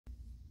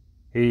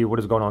Hey, what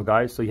is going on,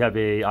 guys? So you have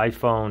a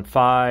iPhone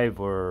 5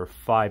 or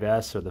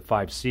 5S or the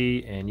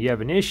 5C, and you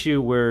have an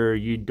issue where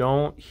you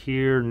don't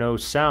hear no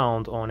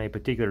sound on a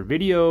particular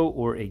video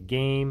or a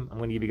game. I'm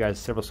going to give you guys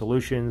several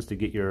solutions to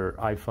get your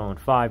iPhone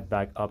 5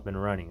 back up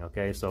and running,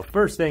 okay? So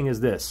first thing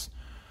is this.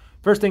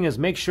 First thing is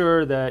make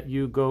sure that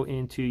you go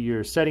into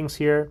your settings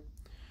here,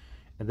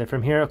 and then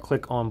from here,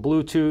 click on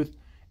Bluetooth,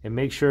 and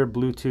make sure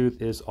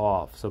Bluetooth is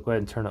off. So go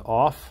ahead and turn it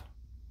off,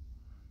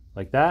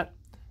 like that.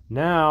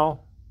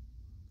 Now,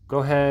 go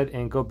ahead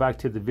and go back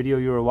to the video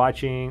you were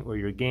watching or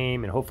your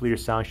game, and hopefully your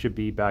sound should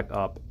be back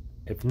up.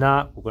 If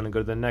not, we're going to go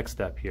to the next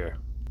step here.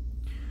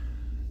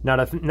 Now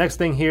the next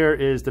thing here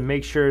is to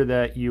make sure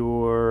that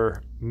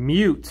your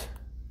mute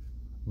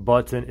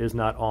button is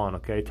not on,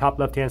 okay? Top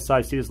left hand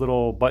side, see this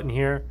little button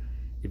here?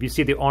 If you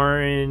see the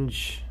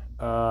orange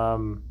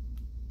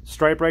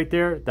stripe right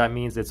there, that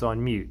means it's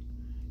on mute.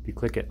 If you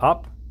click it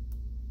up,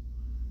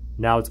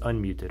 now it's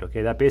unmuted,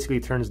 okay? That basically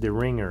turns the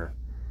ringer.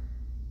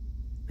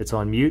 It's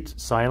on mute,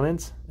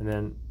 silent, and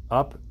then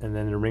up, and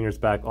then the ringer's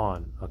back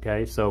on,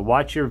 okay? So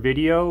watch your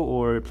video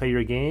or play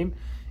your game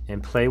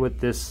and play with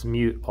this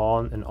mute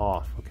on and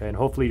off, okay? And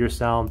hopefully your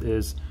sound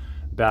is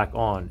back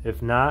on.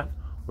 If not,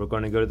 we're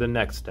going to go to the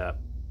next step.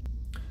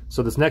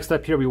 So this next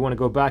step here, we want to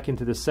go back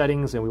into the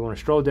settings, and we want to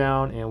scroll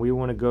down, and we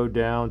want to go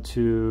down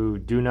to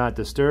Do Not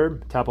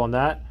Disturb. Tap on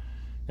that.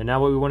 And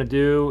now what we want to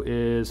do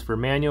is for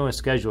manual and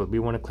scheduled, we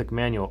want to click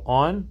manual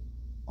on,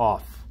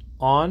 off,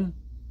 on,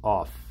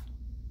 off,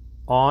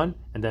 on,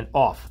 and then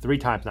off 3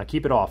 times. Now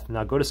keep it off.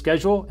 Now go to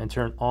schedule and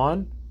turn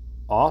on,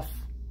 off,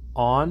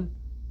 on,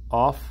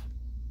 off,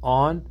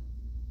 on,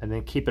 and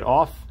then keep it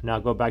off. Now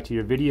go back to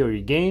your video or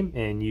your game,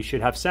 and you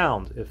should have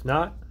sound. If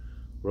not,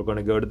 we're going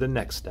to go to the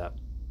next step.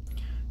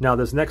 Now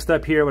this next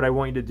step here, what I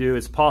want you to do,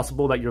 it's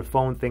possible that your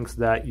phone thinks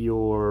that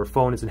your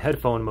phone is in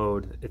headphone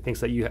mode. It thinks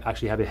that you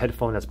actually have a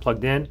headphone that's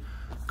plugged in.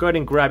 Go ahead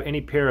and grab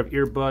any pair of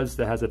earbuds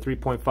that has a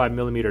 3.5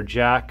 millimeter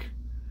jack.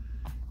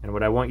 And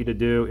what I want you to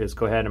do is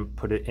go ahead and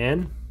put it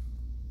in,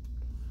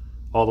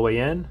 all the way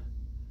in,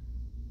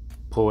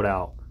 pull it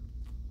out,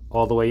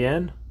 all the way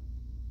in,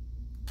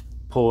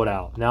 pull it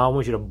out. Now I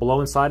want you to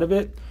blow inside of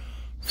it,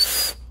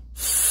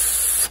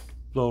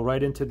 blow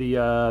right into the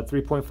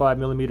 3.5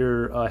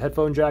 millimeter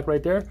headphone jack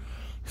right there,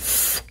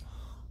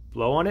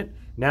 blow on it.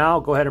 Now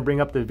go ahead and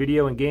bring up the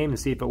video and game and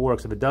see if it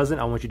works. If it doesn't,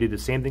 I want you to do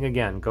the same thing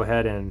again. Go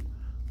ahead and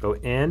go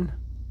in,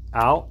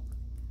 out,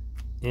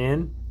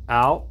 and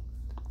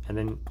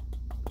then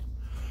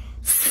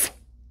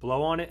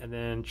blow on it, and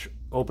then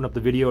open up the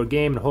video or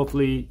game, and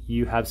hopefully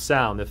you have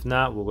sound. If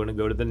not, we're going to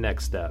go to the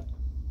next step.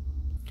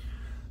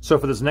 So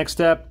for this next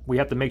step, we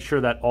have to make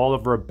sure that all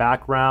of our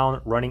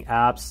background running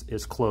apps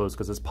is closed,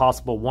 because it's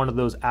possible one of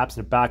those apps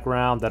in the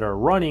background that are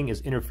running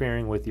is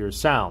interfering with your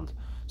sound.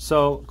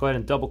 So go ahead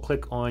and double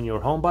click on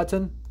your home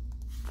button,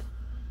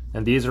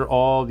 and these are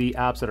all the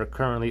apps that are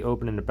currently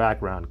open in the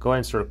background. Go ahead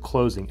and start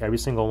closing every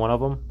single one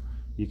of them.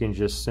 You can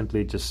just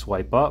simply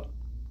swipe up,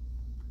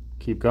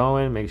 keep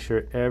going, make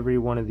sure every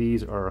one of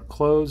these are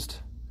closed,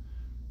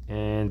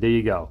 and there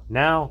you go.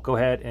 Now go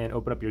ahead and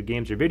open up your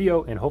games or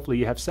video, and hopefully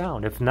you have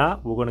sound. If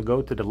not, we're going to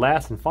go to the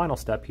last and final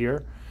step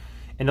here.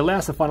 And the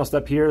last and final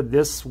step here,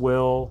 this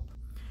will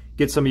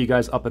get some of you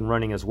guys up and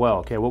running as well.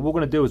 Okay, what we're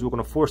going to do is we're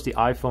going to force the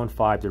iPhone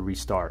 5 to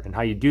restart. And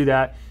how you do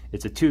that,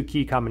 it's a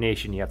 2-key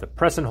combination. You have to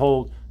press and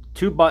hold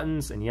 2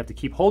 buttons, and you have to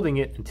keep holding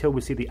it until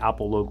we see the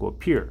Apple logo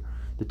appear.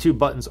 The 2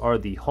 buttons are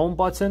the home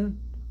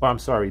button, or I'm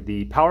sorry,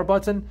 the power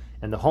button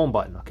and the home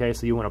button, okay?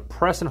 So you want to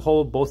press and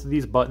hold both of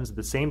these buttons at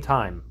the same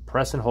time.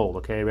 Press and hold,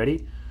 okay?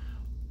 Ready?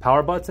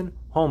 Power button,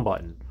 home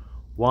button.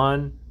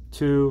 1,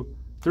 2,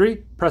 3.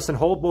 Press and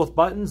hold both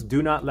buttons.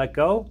 Do not let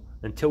go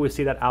until we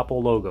see that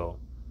Apple logo.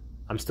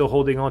 I'm still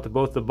holding on to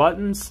both the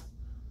buttons,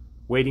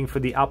 waiting for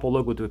the Apple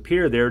logo to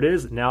appear. There it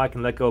is. Now I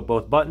can let go of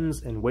both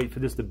buttons and wait for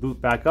this to boot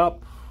back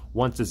up.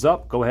 Once it's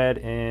up, go ahead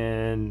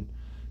and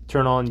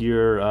turn on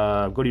your,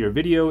 go to your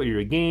video or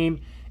your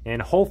game, and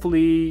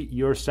hopefully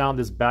your sound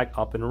is back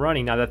up and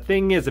running. Now the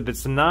thing is, if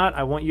it's not,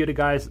 I want you to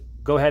guys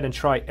go ahead and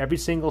try every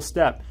single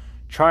step.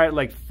 Try it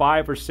like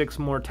 5 or 6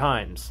 more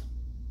times.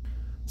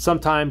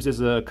 Sometimes it's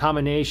a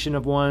combination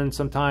of one,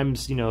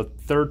 sometimes, you know,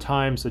 third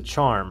time's a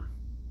charm.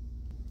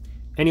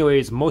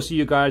 Anyways, most of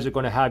you guys are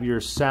going to have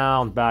your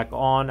sound back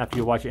on after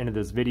you watch the end of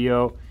this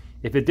video.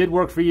 If it did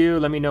work for you,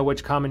 let me know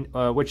which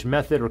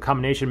method or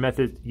combination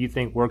method you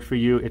think worked for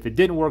you. If it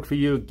didn't work for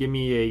you, give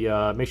me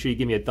a make sure you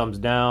give me a thumbs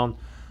down.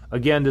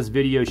 Again, this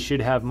video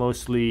should have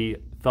mostly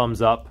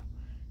thumbs up,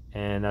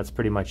 and that's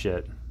pretty much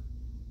it.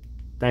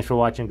 Thanks for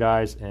watching,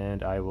 guys,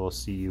 and I will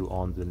see you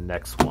on the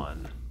next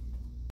one.